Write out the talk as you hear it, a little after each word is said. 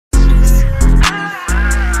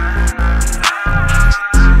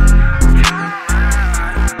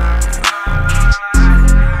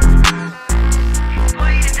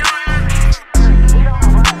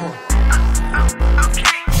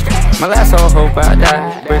hope I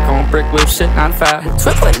die. Brick on brick with shit on fire.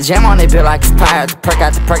 Twip put a jam on they bill like it's pirate. The perk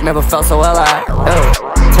out the perk never felt so well.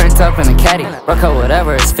 Turnt up in a caddy. Rock up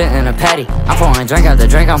whatever is fit in a patty. I'm pouring drink out the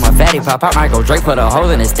drink on my fatty. Pop out Michael Drake, put a hole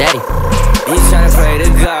in his daddy. He's tryna pray to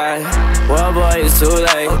God. Well, boy, it's too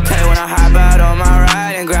late. Okay, when I hop out on my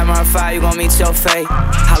ride and grab my fire, you gon' meet your fate.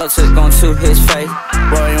 Hollow tip gon' to his face.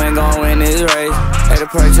 Boy, you ain't gon' win this race. Hey, the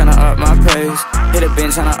perk tryna up my pace. Hit a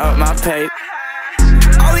bench tryna up my pay.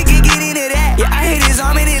 Oh, we can get into that. Yeah, I hit his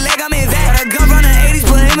arm and his leg, I'm in that. Got a gun from the 80s,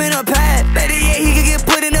 put him in a pad. Better yet, he can get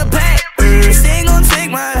put in a pack. This ain't gon'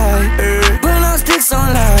 take my life. Putting on sticks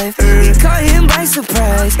on life. We caught him by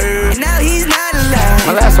surprise. And now he's not alive.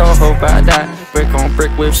 My last whole hope I die. Brick on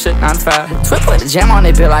brick with shit on fire. Twip put a jam on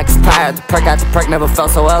they bill like it's pirate. The perk out the perk never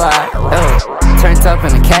felt so well. Turnt up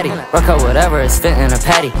in a caddy. Rock up whatever is fit in a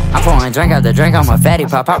patty. I'm pouring drink out the drink on my fatty.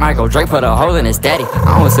 Pop out Michael Drake, put a hole in his daddy.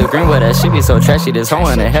 I almost agree with her, she be so trashy. This hoe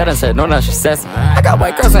in the head and said no, she sassy. I got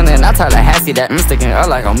white girls in there, not Tallahassee. That I'm sticking up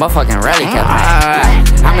like a motherfucking rally cap.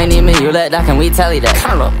 How many men you let down, can we tally that?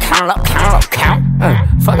 Count up.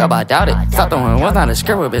 Fuck up, I doubt it. Stop throwing ones on the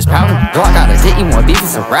skirt with bitch pouting. Girl, I got a dick, you more beef,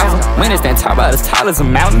 it's arousing. When it's stand top out as tall as a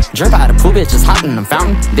mountain. Drip out of pool, bitch, just hopping in the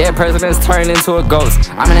fountain. Dead presidents turn into a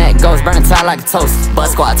ghost. I'm in that ghost, burning tight like a toast. Bud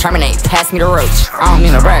squad, terminate, pass me the roach. I don't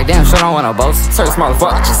mean to brag, damn sure don't wanna boast. Search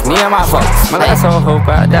motherfucker, just me and my folks. My last whole hope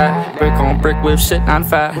I die. Brick on brick with shit on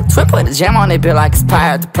fire. Twip put a jam on they bill like it's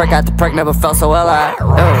pirate. The perk out the perk never felt so well.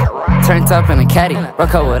 Turnt up in a caddy.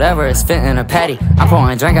 Rock up whatever is fit in a patty. I'm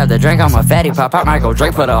pouring drink out the drink on my fatty. Pop out Michael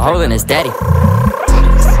Drake, put a hole in his daddy.